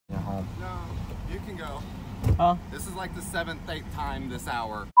home. No, you can go. Huh? This is like the 7th, 8th time this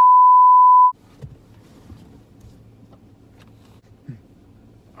hour.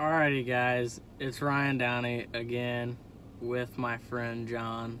 Alrighty guys, it's Ryan Downey again with my friend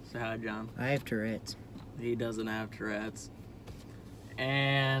John. Say hi, John. I have Tourette's. He doesn't have Tourette's.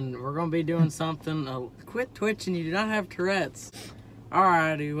 And we're going to be doing something. Quit twitching, you do not have Tourette's.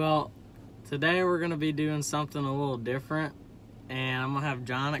 Alrighty, well, today we're going to be doing something a little different. And I'm going to have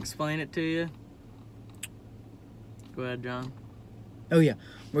John explain it to you. Go ahead, John. Oh yeah,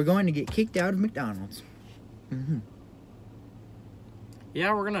 we're going to get kicked out of McDonald's.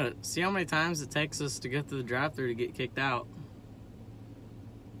 Yeah, we're going to see how many times it takes us to get to the drive-thru to get kicked out.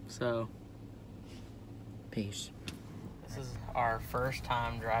 So, Peace. this is our first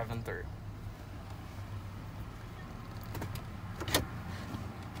time driving through.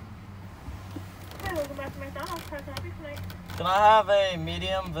 Hi, welcome back to McDonald's. How can I help you tonight? Can I have a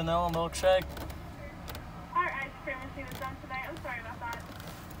medium vanilla milkshake? Our ice cream machine is done tonight. I'm sorry about that.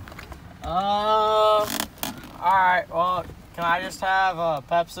 Alright, well, can I just have a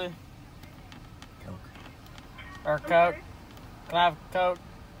Pepsi? Coke. Or Coke? Sorry. Can I have Coke?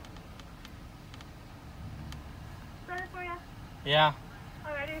 Sorry for you. Yeah.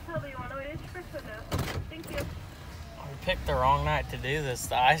 Alrighty, tell me you want to wait for window. Thank you. We picked the wrong night to do this.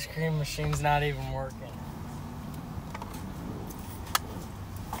 The ice cream machine's not even working.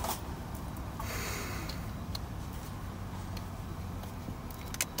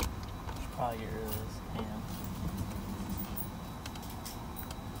 Should probably get rid of this hand.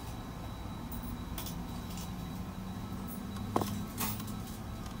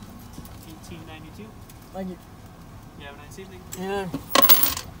 $18.92. Thank you. You have a nice evening. Yeah.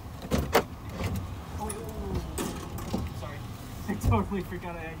 Oh, wait, sorry. I totally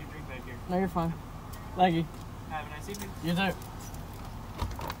forgot I had your drink back here. No, you're fine. Thank you. Have a nice evening. You too.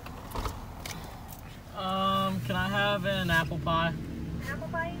 Can I have an apple pie? Apple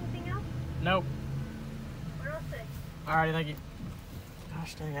pie, anything else? Nope. We're all set. Alrighty, thank you.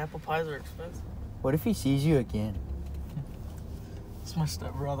 Gosh dang, apple pies are expensive. What if he sees you again? It's my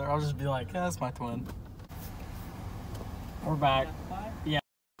stepbrother. I'll just be like, yeah, that's my twin. We're back. Yeah.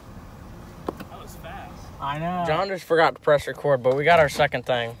 That was fast. I know. John just forgot to press record, but we got our second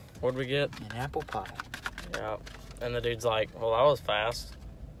thing. What'd we get? An apple pie. Yeah. And the dude's like, well, that was fast.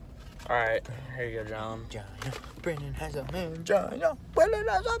 Alright, here you go, John. China. Brennan has a mangina. Brennan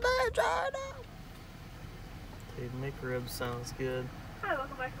has a mangina. Dude, McRib sounds good. Hi,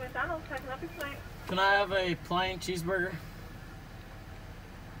 welcome back to McDonald's. How can I help you tonight? Can I have a plain cheeseburger?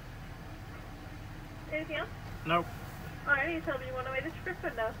 Anything else? Nope. Alrighty, tell me you want to wait for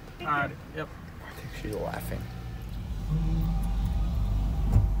window. Thank Alright, you. yep. I think she's laughing.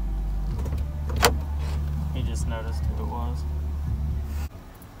 He just noticed who it was.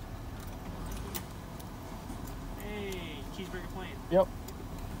 Hey, cheeseburger plain. Yep.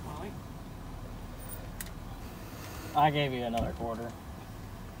 Want to wait? I gave you another quarter.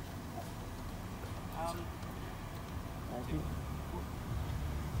 Thank you.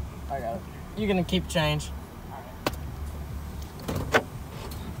 I got it. You can keep change.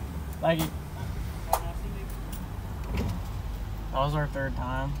 Thank you. Have a nice evening. That was our third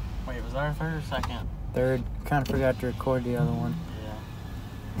time. Wait, was that our third or second? Third. Kind of forgot to record the other one. Yeah.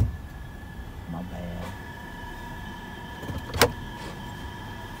 My bad.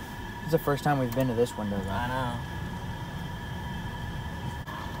 It's the first time we've been to this window, though. I know.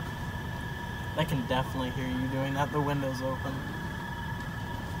 They can definitely hear you doing that. The window's open.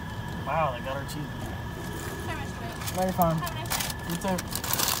 Wow, they got our cheese. No, you're fine. You too.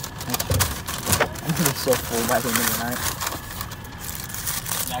 I'm gonna be so full by the end of the night.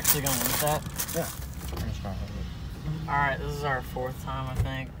 You actually gonna eat that? Yeah. Alright, this is our fourth time, I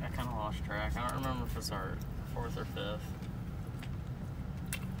think. I kind of lost track. I don't remember if it's our fourth or fifth.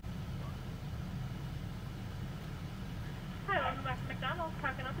 Hi, welcome back to McDonald's.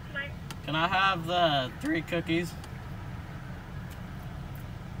 How can I help you tonight? Can I have the 3 cookies?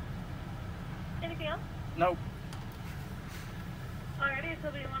 Anything else? Nope. Alrighty,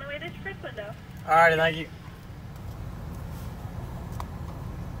 tell me you want to wait for window. Alrighty, thank you.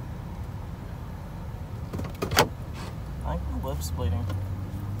 I think my lip's bleeding.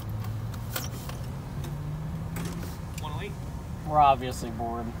 Want to wait? We're obviously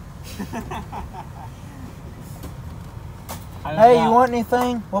bored. Hey, you want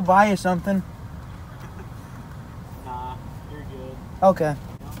anything? We'll buy you something. Nah, you're good. Okay.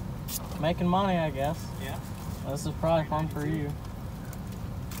 Making money, I guess. Yeah? This is probably fun for you.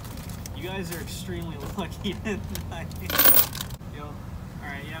 You guys are extremely lucky tonight. Yo,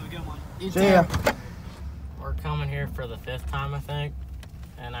 alright, you have a good one. You See ya. We're coming here for the 5th time, I think.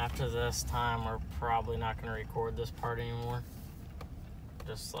 And after this time, we're probably not going to record this part anymore.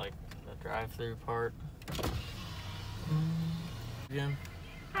 Just like the drive-through part. Again.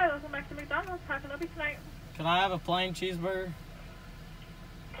 Hi, welcome back to McDonald's. How can I help you tonight? Can I have a plain cheeseburger?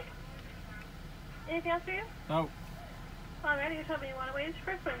 Anything else for you? Nope. Alrighty, you told me you want to wait your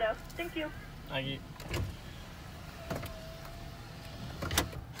first window. Thank you. Thank you.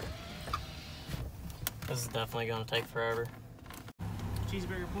 This is definitely going to take forever.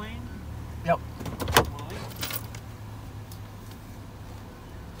 Cheeseburger plain. Yep. Molly.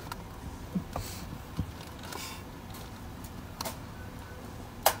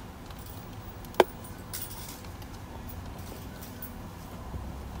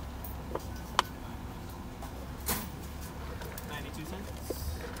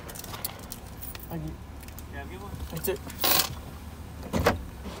 Thank you. Yeah, have a good one. That's it.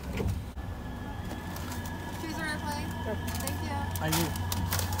 Cheeseburger plain. Thank you. Thank you.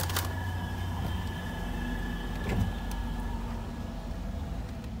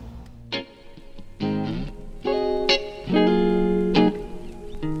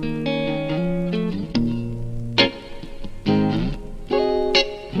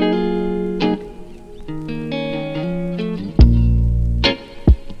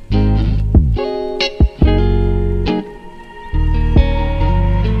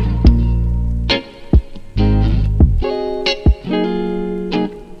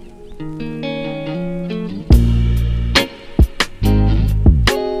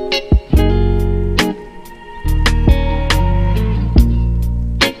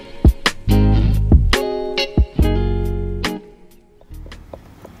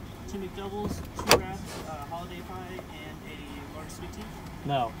 Two McDoubles, 2 wraps, holiday pie, and a large sweet tea.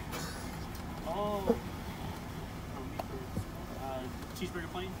 No. Oh. Cheeseburger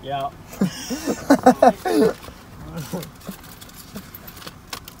plain. Yeah.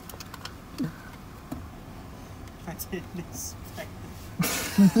 I didn't expect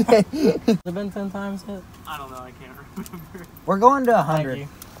Has it been 10 times yet? it. I don't know, I can't remember. We're going to Thank 100. you.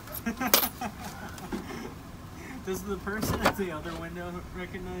 Does the person at the other window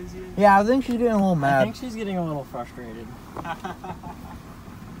recognize you? Yeah, I think she's getting a little I mad. think she's getting a little frustrated.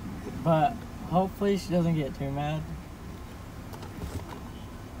 But hopefully she doesn't get too mad.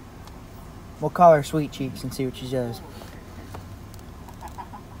 We'll call her Sweet Cheeks and see what she does.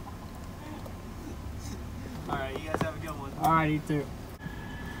 Alright, you guys have a good one. Alright, you too. Are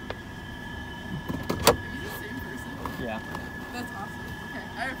you the same person? Yeah. That's awesome. Okay,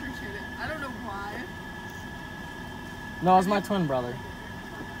 I appreciate it. I don't know why. No, it's my twin brother.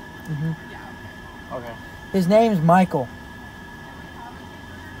 Hmm Yeah, Okay. His name's Michael.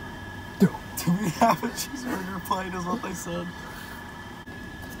 Do we have a cheeseburger plate is what they said. okay.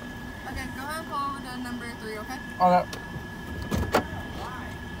 Okay, go ahead and follow to number 3, okay? Okay.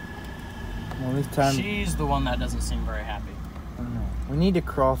 Well, this time, She's the one that doesn't seem very happy. I don't know. We need to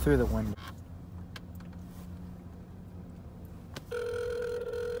crawl through the window.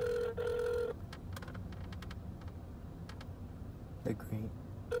 Agreed.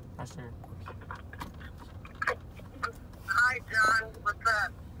 That's her. Hi, John. What's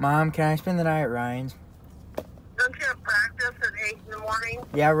up? Mom, can I spend the night at Ryan's? Don't you have practice at 8 in the morning?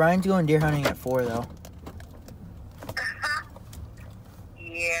 Yeah, Ryan's going deer hunting at 4, though.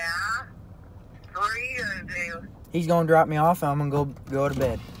 Yeah. What are you going to do? He's going to drop me off, and I'm going to go to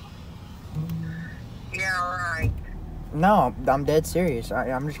bed. Yeah, right. No, I'm dead serious.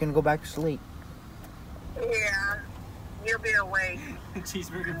 I'm just going to go back to sleep. Yeah. You'll be awake.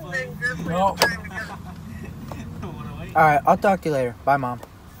 Cheeseburger plain. Think this is No. time to go. Wanna wait? All right, I'll talk to you later. Bye, Mom.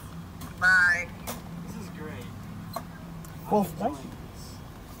 Bye. This is great. Well, I'm enjoying this.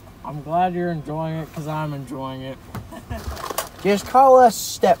 I'm glad you're enjoying it because I'm enjoying it. Just call us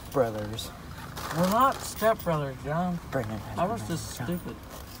stepbrothers. We're not stepbrothers, John. Brendan. I was just stupid.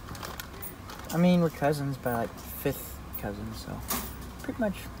 I mean, we're cousins, but like 5th cousins, so pretty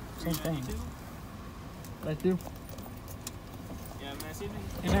much same thing. 92? Thank you. Yeah, have a nice evening.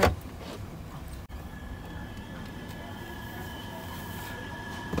 You too.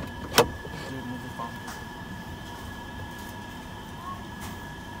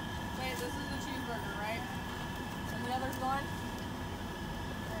 Wait, this is the cheeseburger, right? And the other's gone?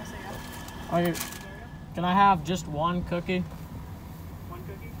 Yeah, so yeah. Okay. Can I have just one cookie? One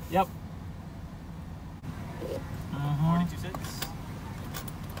cookie? Yep. Uh-huh. 42 cents.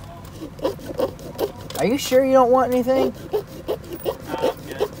 Are you sure you don't want anything? I'm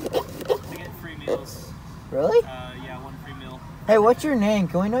good. I get free meals. Really? Yeah, 1 free meal. Hey, what's your name?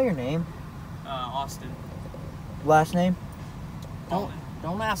 Can we know your name? Austin. Last name?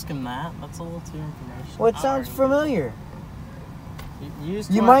 Don't ask him that. That's a little too information. Well, it sounds familiar.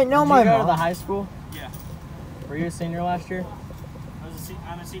 You might know my Did you go to mom. the high school? Yeah. Were you a senior last year?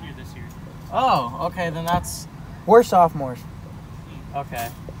 I'm a senior this year. Oh, okay, then that's We're sophomores. okay.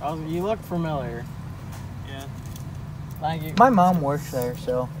 You look familiar. Yeah. Thank you. My mom works there,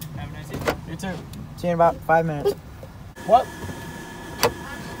 so Have a nice evening. You too. see you in about 5 minutes. What? There's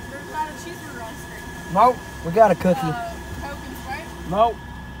not a cheeseburger on screen. Nope. We got a cookie. Coke and Sprite. Nope.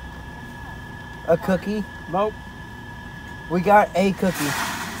 A cookie. Nope. We got a cookie.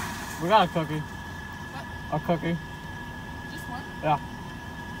 We got a cookie. A cookie. Just one. Yeah.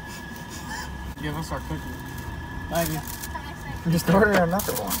 Give us our cookie. Thank you. Just order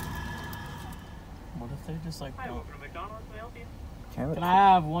another one. What if they just like Hi, don't? welcome to McDonald's. May I help you? Can I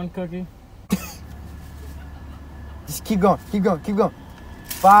have one cookie? Just keep going. Keep going. Keep going.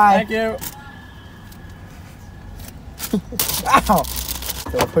 Bye. Thank you. Ow.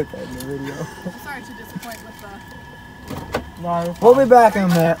 Don't put that in the video. Sorry to disappoint with the. No. you're We'll fine. be back in a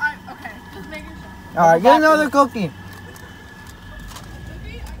minute. Okay, just making sure. All right, get back another in cookie.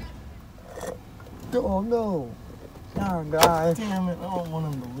 Cookie? I got. Oh no. Oh God. Damn it! I don't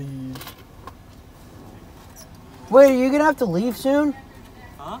want him to leave. Wait, are you gonna have to leave soon?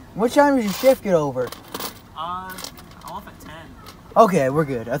 Huh? What time does your shift get over? I'm off at 10. Okay, we're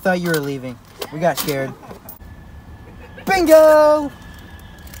good. I thought you were leaving. We got scared. Bingo!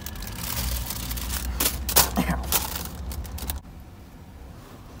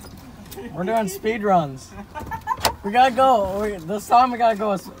 We're doing speed runs. We gotta go. This time we gotta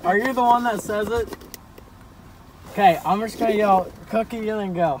go. Are you the one that says it? Okay, I'm just gonna yell cookie and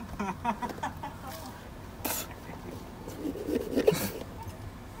then go.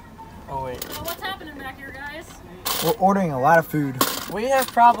 Oh wait. So what's happening back here, guys? We're ordering a lot of food. We have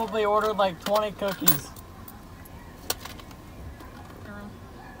probably ordered like 20 cookies.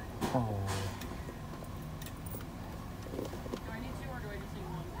 Oh. Do I need two or do I just need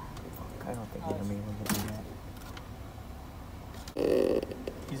one? I don't think we're gonna be able to do that.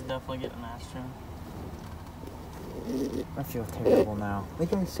 He's definitely getting ass trim. I feel terrible now. The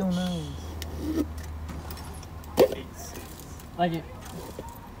guy's so nice. Like it.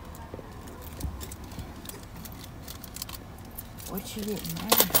 What you getting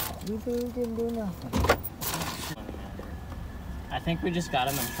mad about? We really didn't do nothing. I think we just got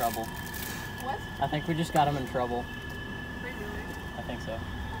him in trouble. What? I think we just got him in trouble. Wait, really? I think so.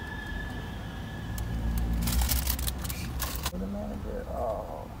 For the manager.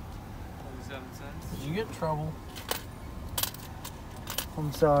 Oh. 27 cents. Did you get in trouble?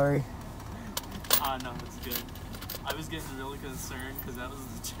 I'm sorry. No, it's good. I was getting really concerned because that was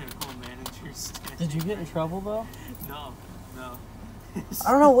the general manager's stand. Did you get in trouble though? No.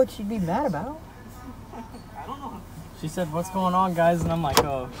 I don't know what you'd be mad about. I don't know. She said, "What's going on, guys?" And I'm like,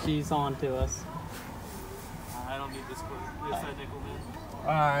 "Oh, she's on to us." I don't need this nickel, man. All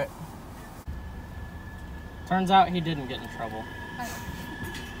right. Turns out he didn't get in trouble.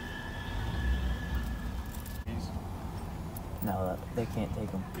 No, they can't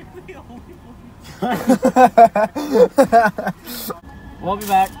take them. We'll be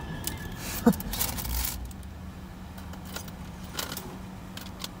back.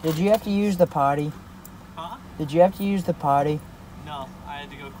 Did you have to use the potty? Huh? Did you have to use the potty? No, I had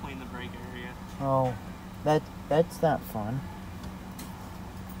to go clean the break area. Oh, that's not fun.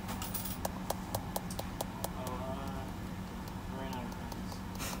 Oh, ran out of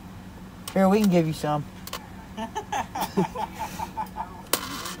friends. Here, we can give you some.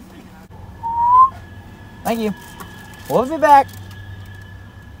 Thank you. We'll be back.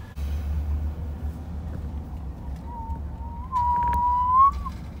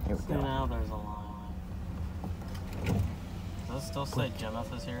 Here we See, go. now there's a line. Does it still say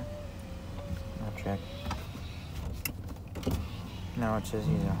Jennifer is here? I'll check. No, it says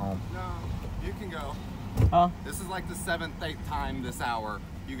he's at home. No, you can go. Huh? This is like the 7th, 8th time this hour.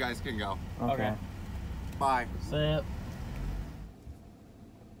 You guys can go. Okay. Bye. See it.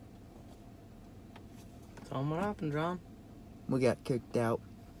 Tell him what happened, John. We got kicked out.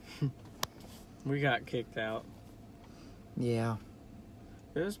 We got kicked out. Yeah,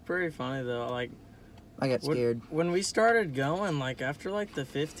 It was pretty funny though. Like I got scared. when we started going, like after like the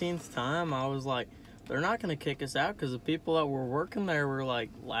 15th time, I was like, they're not gonna kick us out because the people that were working there were like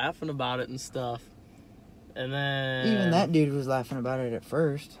laughing about it and stuff. And then Even that dude was laughing about it at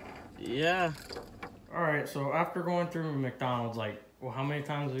first. Yeah. All right. So after going through McDonald's, like, well, how many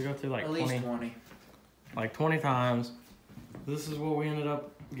times did we go through? Like 20. Like 20 times. This is what we ended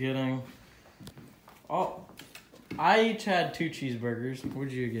up getting. Oh, I each had 2 cheeseburgers. What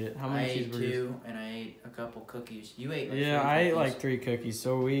did you get? How many I ate cheeseburgers? 2, and I ate a couple cookies. You ate like Yeah, 3 I ate cookies. like 3 cookies.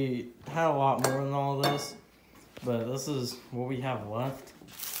 So we had a lot more than all of this. But this is what we have left.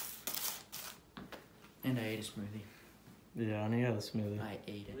 And I ate a smoothie. Yeah, and he had a smoothie. I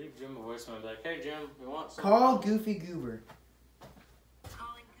ate it. Leave Jim a voicemail back. Hey Jim, we want some. Call Goofy Goober.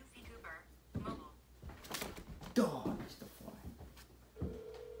 Calling Goofy Goober. Mobile. Dog is the fly.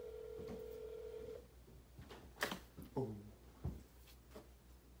 Oh.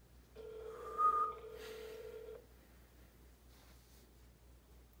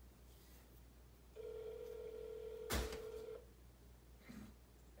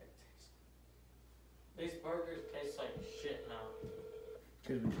 These burgers taste like shit now.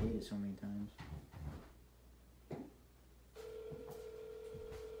 Because we ate it so many times.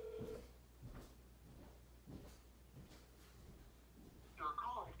 Your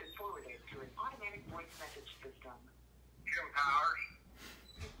call has been forwarded to an automatic voice message system. Jim Powers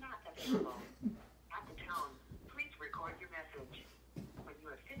is not available. At the tone, please record your message. When you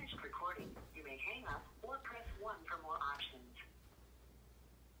have finished recording, you may hang up or press 1 for more options.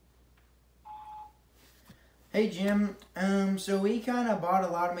 Hey Jim, so we kind of bought a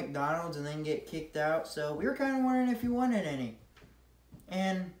lot of McDonald's and then get kicked out, so we were kind of wondering if you wanted any.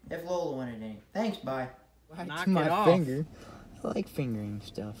 And if Lola wanted any. Thanks, bye. Knock my it off. finger. I like fingering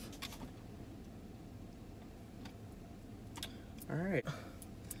stuff. Alright.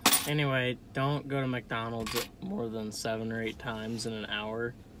 Anyway, don't go to McDonald's more than 7 or 8 times in an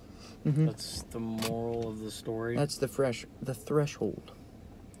hour. Mm-hmm. That's the moral of the story. That's the threshold.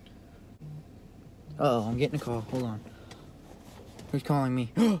 Oh, I'm getting a call. Hold on. Who's calling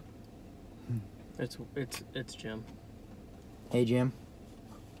me? It's Jim. Hey Jim.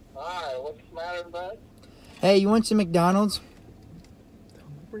 Hi, what's the matter, bud? Hey, you want some McDonald's?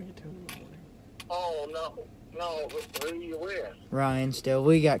 Bring it to him in the morning. Oh, no, who are you with? Ryan still.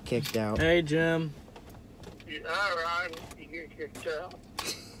 We got kicked out. Hey Jim. All right, you can tell.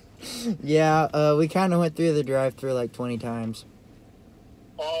 Yeah, we kind of went through the drive-thru like 20 times.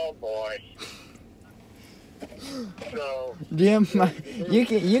 Oh, boy. So, Jim,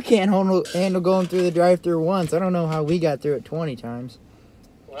 you can't handle going through the drive-thru once. I don't know how we got through it 20 times.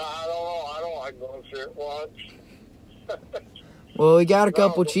 well, I don't know. I don't like going through it once. Well, we got a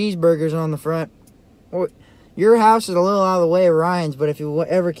couple cheeseburgers on the front. Well, your house is a little out of the way of Ryan's, but if you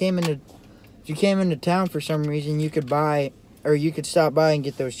ever came into town for some reason, you could stop by and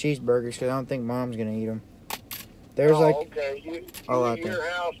get those cheeseburgers because I don't think Mom's gonna eat them. There's okay. You out in your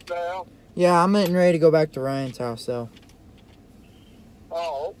there. house now? Yeah, I'm getting ready to go back to Ryan's house though.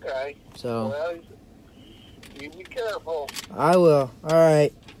 Oh, okay. So Well, you be careful. I will. All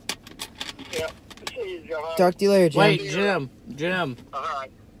right. Yep. See you, John. Talk to you later, Jim. Wait, Jim. All right.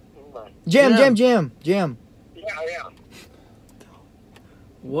 Bye. Jim. Yeah.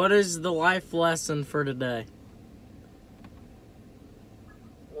 What is the life lesson for today?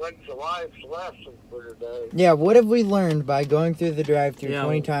 What's the life's lesson for today? Yeah, what have we learned by going through the drive-thru Yeah.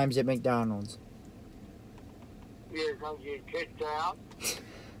 20 times at McDonald's? You're going to get kicked out?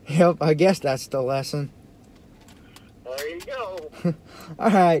 Yep, I guess that's the lesson. There you go. All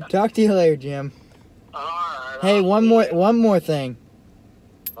right, talk to you later, Jim. All right. Hey, I'll one see more thing.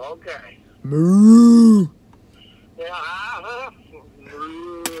 you. Okay. Moo. Yeah,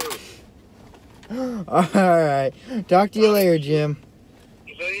 All right, talk to you later, Jim.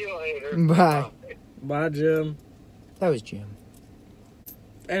 See you later. Bye. Bye, Jim. That was Jim.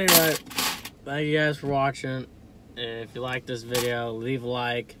 Anyway, thank you guys for watching. If you like this video, leave a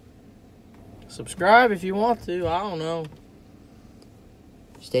like. Subscribe if you want to. I don't know.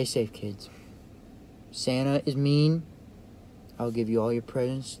 Stay safe, kids. Santa is mean. I'll give you all your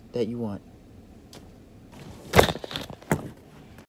presents that you want.